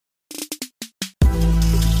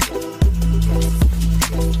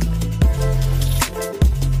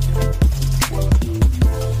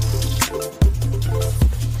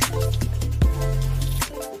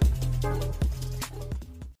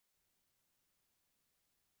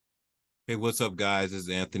Hey, what's up, guys? This is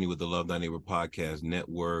Anthony with the Love Thy Neighbor Podcast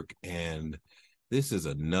Network, and this is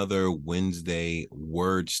another Wednesday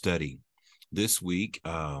word study. This week,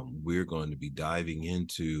 we're going to be diving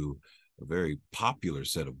into a very popular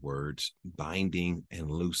set of words, binding and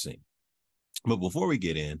loosing. But before we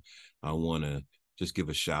get in, I want to just give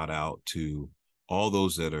a shout out to all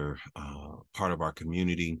those that are part of our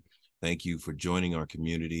community. Thank you for joining our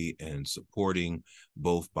community and supporting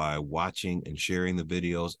both by watching and sharing the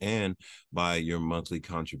videos and by your monthly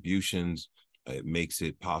contributions. It makes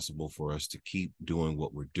it possible for us to keep doing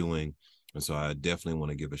what we're doing. And so I definitely want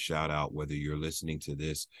to give a shout out, whether you're listening to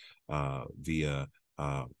this via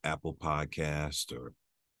Apple Podcast or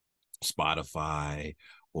Spotify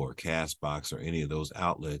or Castbox or any of those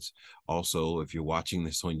outlets. Also, if you're watching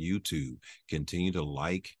this on YouTube, continue to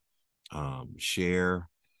like, share,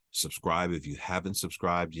 subscribe if you haven't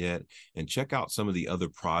subscribed yet, and check out some of the other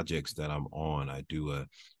projects that I'm on. I do a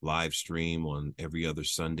live stream on every other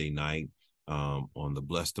Sunday night on the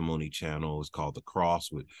Blestimony channel. It's called The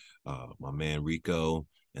Cross with my man Rico.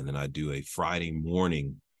 And then I do a Friday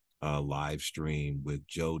morning live stream with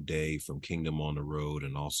Joe Day from Kingdom on the Road,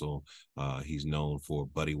 and also he's known for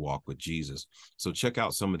Buddy Walk with Jesus. So check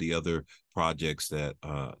out some of the other projects that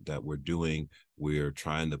we're doing. We're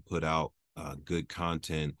trying to put out good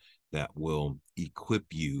content that will equip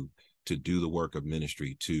you to do the work of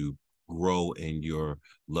ministry, to grow in your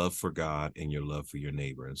love for God and your love for your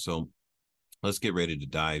neighbor. And so let's get ready to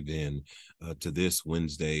dive in to this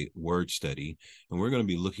Wednesday word study. And we're going to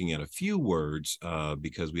be looking at a few words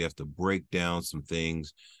because we have to break down some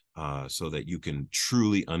things so that you can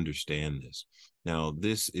truly understand this. Now,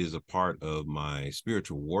 this is a part of my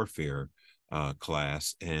spiritual warfare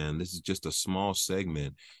class, and this is just a small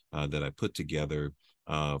segment that I put together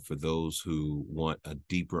for those who want a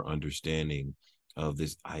deeper understanding of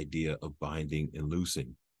this idea of binding and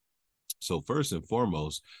loosing. So, first and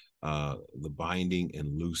foremost, the binding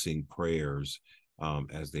and loosing prayers,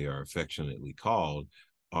 as they are affectionately called,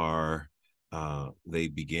 are they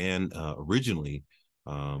began originally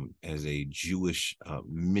as a Jewish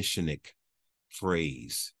missionic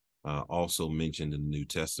phrase, also mentioned in the New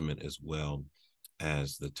Testament as well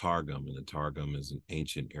as the Targum. And the Targum is an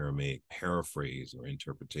ancient Aramaic paraphrase or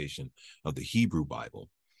interpretation of the Hebrew Bible.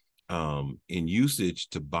 In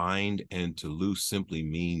usage, to bind and to loose simply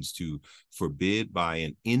means to forbid by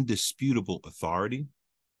an indisputable authority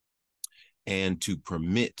and to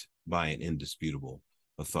permit by an indisputable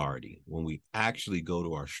authority. When we actually go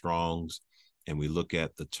to our Strongs and we look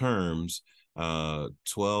at the terms,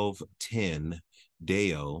 1210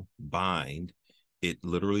 deo, bind, it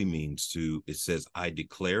literally means to, it says, I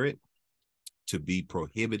declare it to be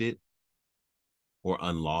prohibited or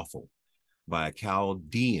unlawful by a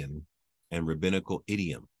Chaldean and rabbinical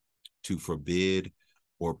idiom, to forbid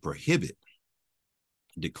or prohibit,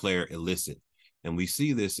 declare illicit. And we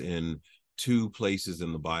see this in two places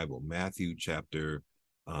in the Bible, Matthew chapter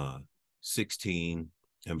 16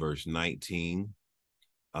 and verse 19,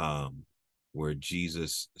 where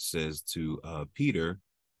Jesus says to Peter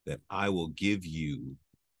that I will give you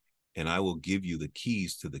the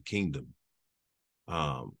keys to the kingdom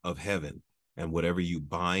of heaven, and whatever you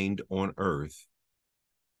bind on earth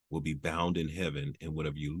will be bound in heaven, and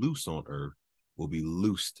whatever you loose on earth will be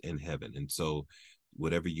loosed in heaven. And so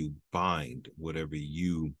whatever you bind, whatever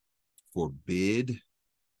you forbid,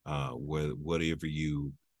 whatever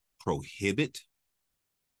you prohibit,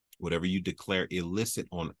 whatever you declare illicit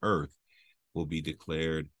on earth will be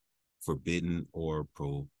declared forbidden or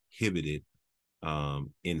prohibited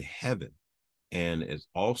in heaven. And it's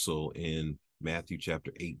also in Matthew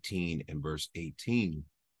chapter 18 and verse 18,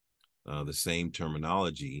 the same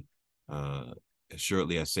terminology.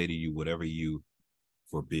 Assuredly, I say to you, whatever you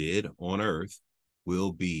forbid on earth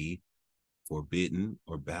will be forbidden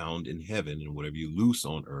or bound in heaven, and whatever you loose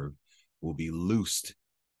on earth will be loosed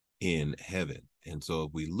in heaven. And so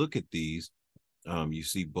if we look at these, you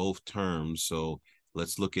see both terms. So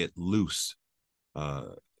let's look at loose.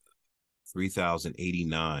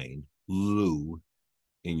 3089, lu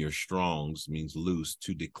in your Strongs means loose,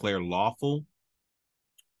 to declare lawful,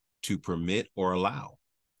 to permit or allow.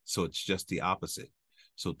 So it's just the opposite.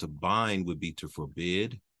 So to bind would be to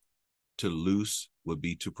forbid, to loose would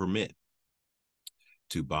be to permit.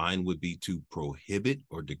 To bind would be to prohibit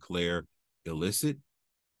or declare illicit.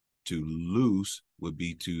 To loose would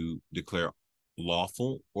be to declare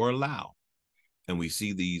lawful or allow. And we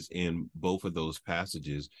see these in both of those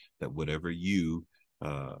passages, that whatever you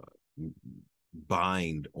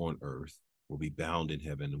bind on earth will be bound in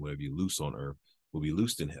heaven, and whatever you loose on earth will be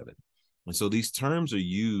loosed in heaven. And so these terms are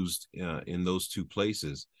used in those two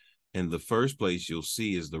places. And the first place you'll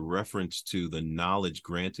see is the reference to the knowledge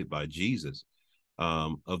granted by Jesus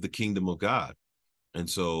of the kingdom of God. And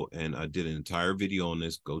so, and I did an entire video on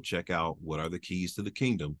this. Go check out what are the keys to the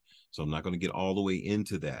kingdom. So I'm not going to get all the way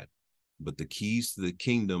into that, but the keys to the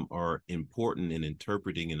kingdom are important in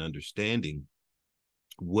interpreting and understanding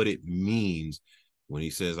what it means when he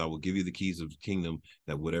says, I will give you the keys of the kingdom,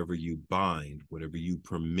 that whatever you bind, whatever you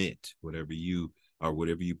permit, whatever you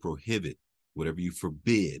prohibit, whatever you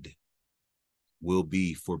forbid will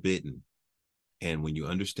be forbidden. And when you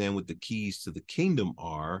understand what the keys to the kingdom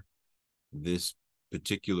are, this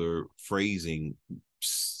particular phrasing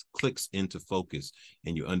clicks into focus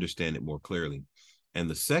and you understand it more clearly. And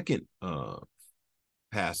the second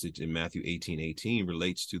passage in Matthew 18:18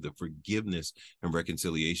 relates to the forgiveness and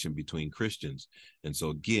reconciliation between Christians. And so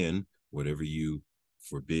again, whatever you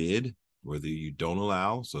forbid, whether you don't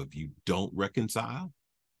allow, so if you don't reconcile,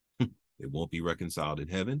 it won't be reconciled in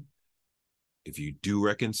heaven. If you do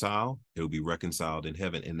reconcile, it will be reconciled in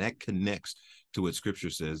heaven. And that connects to what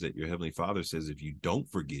scripture says, that your heavenly Father says, if you don't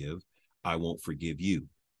forgive, I won't forgive you.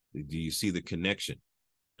 Do you see the connection?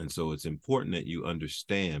 And so it's important that you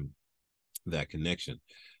understand that connection.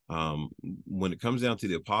 When it comes down to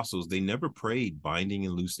the apostles, they never prayed binding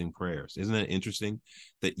and loosing prayers. Isn't that interesting?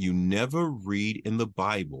 That you never read in the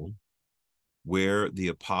Bible where the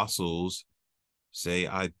apostles say,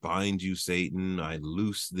 I bind you, Satan, I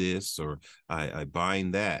loose this, or I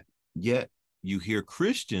bind that. Yet you hear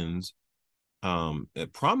Christians,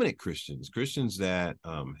 prominent Christians that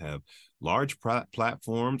have large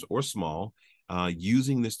platforms or small,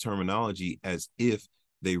 using this terminology as if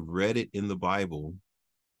they read it in the Bible,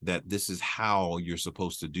 that this is how you're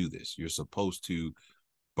supposed to do this. You're supposed to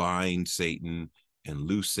bind Satan and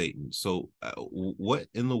loose Satan. So what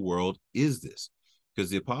in the world is this? Because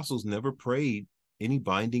the apostles never prayed any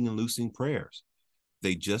binding and loosing prayers.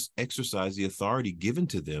 They just exercised the authority given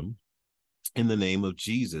to them in the name of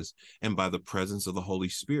Jesus and by the presence of the Holy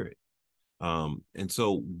Spirit. And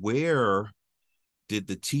so where did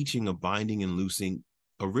the teaching of binding and loosing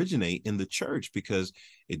originate in the church? Because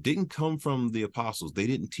it didn't come from the apostles. They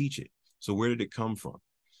didn't teach it. So where did it come from?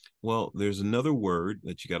 Well, there's another word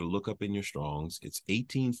that you got to look up in your Strongs. It's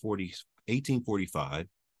 1845,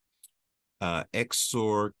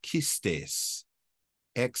 exorcistes.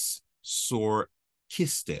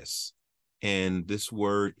 Exorcistes. And this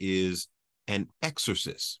word is an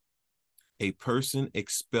exorcist, a person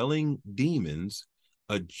expelling demons,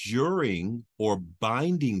 adjuring or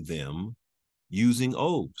binding them using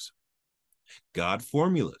oaths, God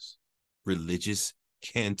formulas, religious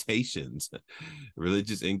incantations.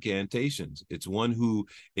 It's one who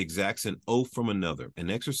exacts an oath from another. An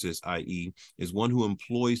exorcist, i.e., is one who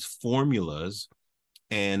employs formulas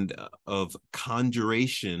and of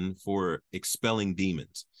conjuration for expelling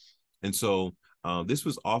demons. And so this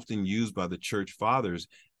was often used by the church fathers,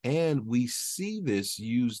 and we see this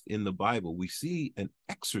used in the Bible. We see an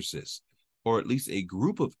exorcist, or at least a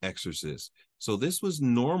group of exorcists. So this was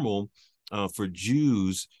normal for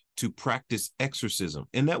Jews to practice exorcism.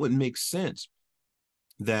 And that would make sense,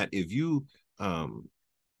 that if you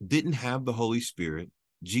didn't have the Holy Spirit,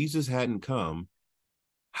 Jesus hadn't come,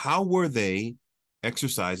 how were they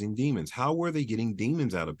exorcising demons? How were they getting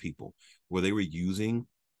demons out of people? Where they were using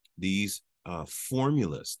these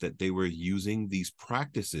formulas, that they were using these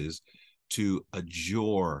practices to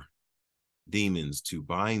adjure demons, to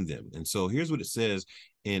bind them. And so here's what it says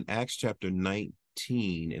in Acts chapter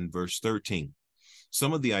 19 and verse 13.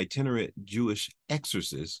 Some of the itinerant Jewish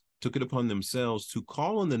exorcists took it upon themselves to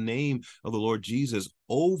call on the name of the Lord Jesus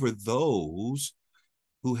over those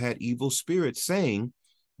who had evil spirits, saying,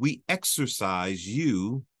 we exorcise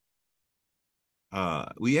you by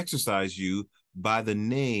the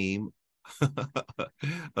name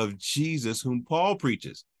of Jesus whom Paul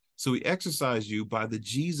preaches. So we exorcise you by the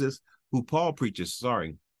Jesus who Paul preaches.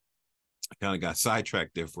 Sorry, I kind of got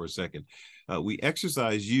sidetracked there for a second. We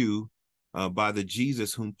exorcise you by the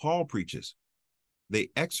Jesus whom Paul preaches. They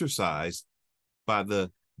exorcised by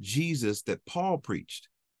the Jesus that Paul preached.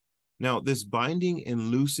 Now, this binding and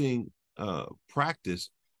loosing practice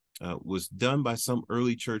was done by some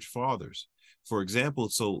early church fathers. For example,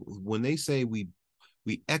 so when they say we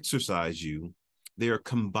exorcise you, they are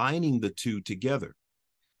combining the two together.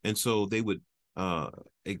 And so they would,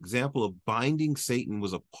 example of binding Satan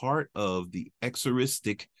was a part of the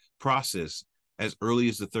exorcistic process as early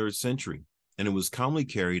as the 3rd century. And it was commonly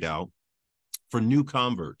carried out for new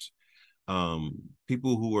converts,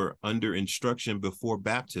 people who were under instruction before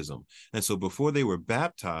baptism. And so before they were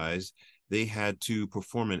baptized, they had to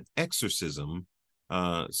perform an exorcism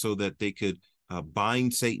so that they could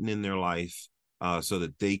bind Satan in their life so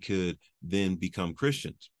that they could then become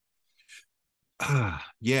Christians.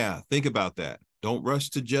 Yeah, think about that. Don't rush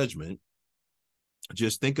to judgment.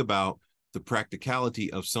 Just think about the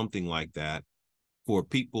practicality of something like that for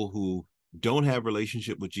people who don't have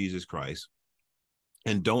relationship with Jesus Christ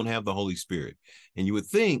and don't have the Holy Spirit. And you would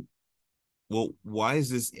think, well, why is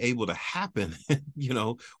this able to happen?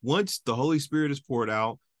 Once the Holy Spirit is poured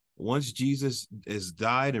out, once Jesus has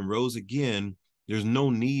died and rose again, there's no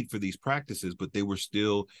need for these practices, but they were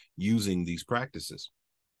still using these practices.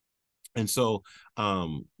 And so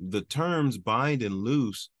the terms bind and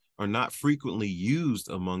loose are not frequently used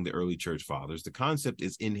among the early church fathers. The concept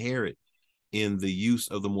is inherent in the use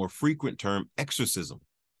of the more frequent term exorcism.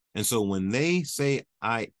 And so when they say,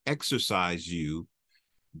 I exorcise you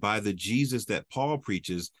by the Jesus that Paul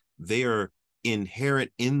preaches, they are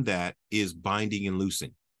inherent in that is binding and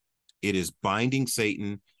loosing. It is binding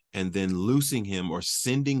Satan and then loosing him or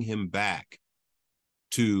sending him back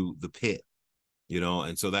to the pit,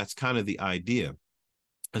 and so that's kind of the idea.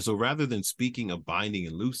 And so rather than speaking of binding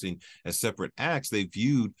and loosing as separate acts, they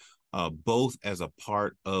viewed both as a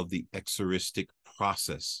part of the exorcistic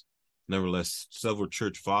process. Nevertheless, several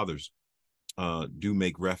church fathers do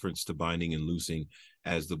make reference to binding and loosing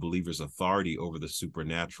as the believer's authority over the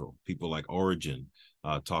supernatural. People like Origen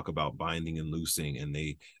talk about binding and loosing, and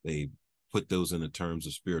they put those in the terms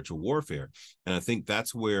of spiritual warfare. And I think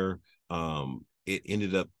that's where it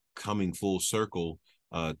ended up coming full circle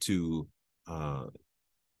to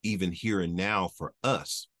even here and now for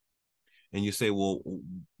us. And you say, well,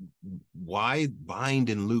 why bind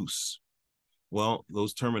and loose? Well,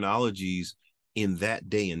 those terminologies in that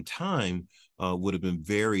day and time would have been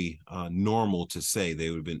very normal to say. They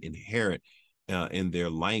would have been inherent in their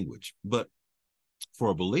language. But for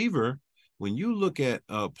a believer, when you look at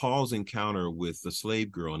Paul's encounter with the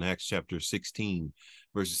slave girl in Acts chapter 16,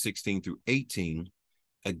 verses 16 through 18,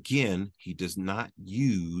 again, he does not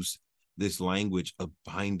use this language of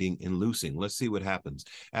binding and loosing. Let's see what happens.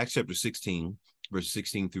 Acts chapter 16, verse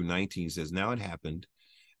 16 through 19 says, now it happened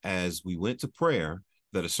as we went to prayer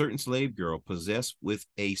that a certain slave girl possessed with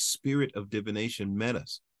a spirit of divination met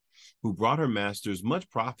us, who brought her masters much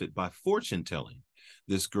profit by fortune telling.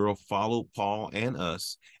 This girl followed Paul and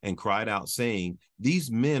us and cried out, saying,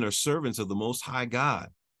 these men are servants of the Most High God,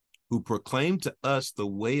 who proclaim to us the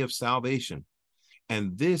way of salvation.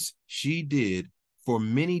 And this she did for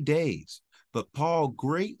many days. But Paul,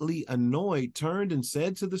 greatly annoyed, turned and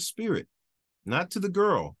said to the spirit, not to the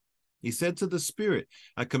girl, he said to the spirit,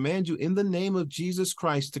 I command you in the name of Jesus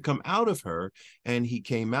Christ to come out of her. And he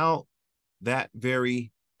came out that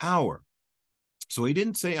very hour. So he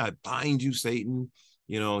didn't say, I bind you, Satan.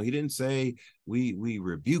 He didn't say, we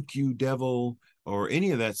rebuke you, devil, or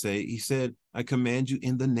any of that. He said, I command you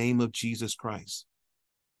in the name of Jesus Christ.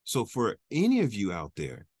 So for any of you out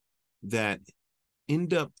there that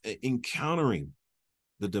end up encountering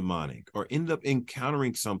the demonic or end up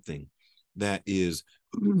encountering something that is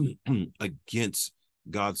against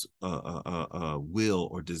God's will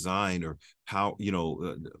or design or how,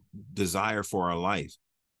 desire for our life,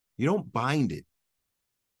 you don't bind it.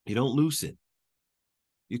 You don't loose it.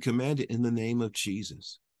 You command it in the name of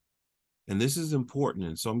Jesus. And this is important.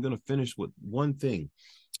 And so I'm going to finish with one thing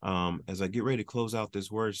as I get ready to close out this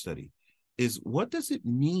word study is, what does it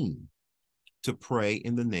mean to pray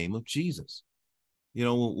in the name of Jesus?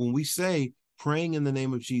 When we say praying in the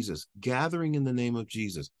name of Jesus, gathering in the name of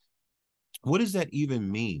Jesus, what does that even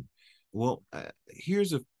mean? Well,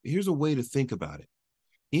 here's a way to think about it.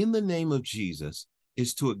 In the name of Jesus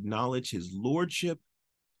is to acknowledge his lordship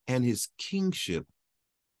and his kingship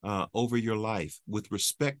over your life with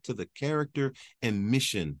respect to the character and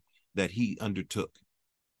mission that he undertook.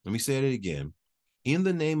 Let me say it again. In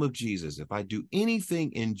the name of Jesus, if I do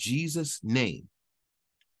anything in Jesus' name,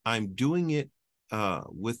 I'm doing it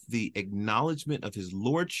with the acknowledgement of his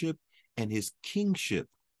lordship and his kingship.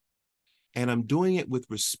 And I'm doing it with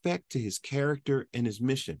respect to his character and his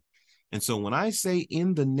mission. And so when I say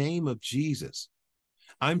in the name of Jesus,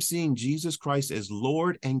 I'm seeing Jesus Christ as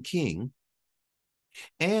Lord and King.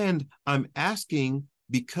 And I'm asking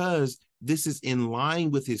because this is in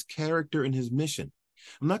line with his character and his mission.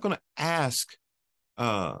 I'm not going to ask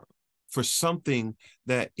for something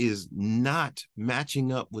that is not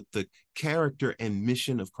matching up with the character and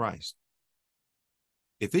mission of Christ.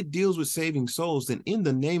 If it deals with saving souls, then in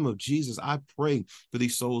the name of Jesus, I pray for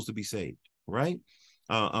these souls to be saved, right?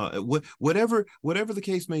 Whatever the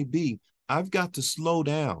case may be, I've got to slow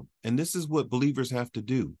down. And this is what believers have to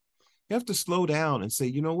do. You have to slow down and say,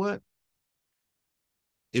 you know what?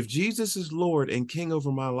 If Jesus is Lord and King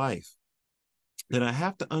over my life, then I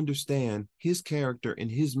have to understand his character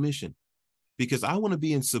and his mission. because I want to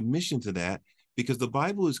be in submission to that, because the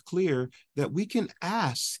Bible is clear that we can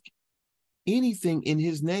ask anything in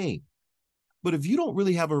his name. But if you don't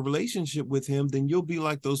really have a relationship with him, then you'll be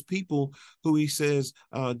like those people who he says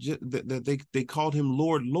that they called him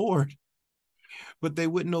Lord, Lord, but they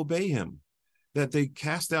wouldn't obey him, that they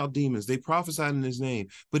cast out demons, they prophesied in his name,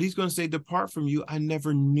 but he's going to say, depart from you, I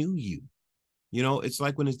never knew you. You know, it's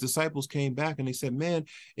like when his disciples came back and they said, man,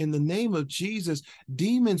 in the name of Jesus,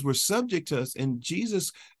 demons were subject to us. And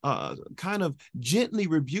Jesus kind of gently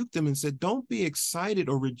rebuked them and said, don't be excited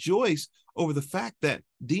or rejoice over the fact that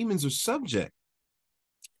demons are subject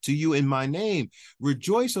to you in my name.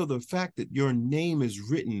 Rejoice over the fact that your name is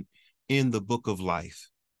written in the book of life.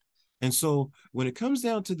 And so when it comes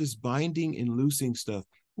down to this binding and loosing stuff,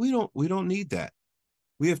 we don't need that.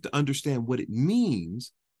 We have to understand what it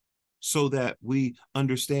means so that we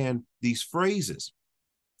understand these phrases.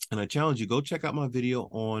 And I challenge you, go check out my video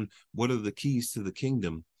on what are the keys to the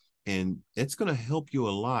kingdom. And it's going to help you a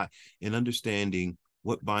lot in understanding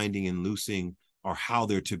what binding and loosing are, how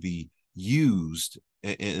they're to be used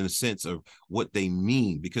in a sense of what they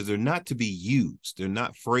mean, because they're not to be used. They're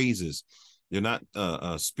not phrases. They're not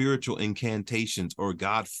spiritual incantations or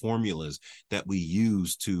God formulas that we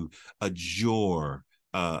use to adjure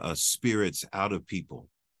spirits out of people.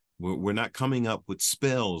 We're not coming up with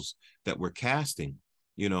spells that we're casting,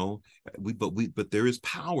 you know, but there is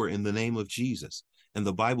power in the name of Jesus. And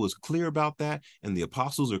the Bible is clear about that. And the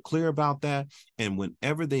apostles are clear about that. And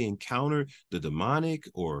whenever they encounter the demonic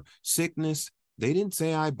or sickness, they didn't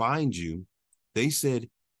say, I bind you. They said,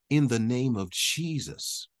 in the name of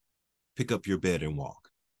Jesus, pick up your bed and walk.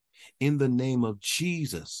 In the name of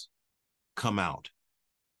Jesus, come out.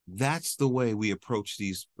 That's the way we approach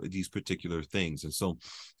these particular things. And so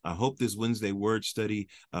I hope this Wednesday word study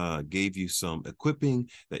gave you some equipping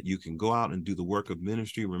that you can go out and do the work of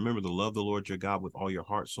ministry. Remember to love the Lord your God with all your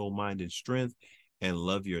heart, soul, mind, and strength, and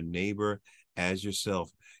love your neighbor as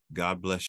yourself. God bless you.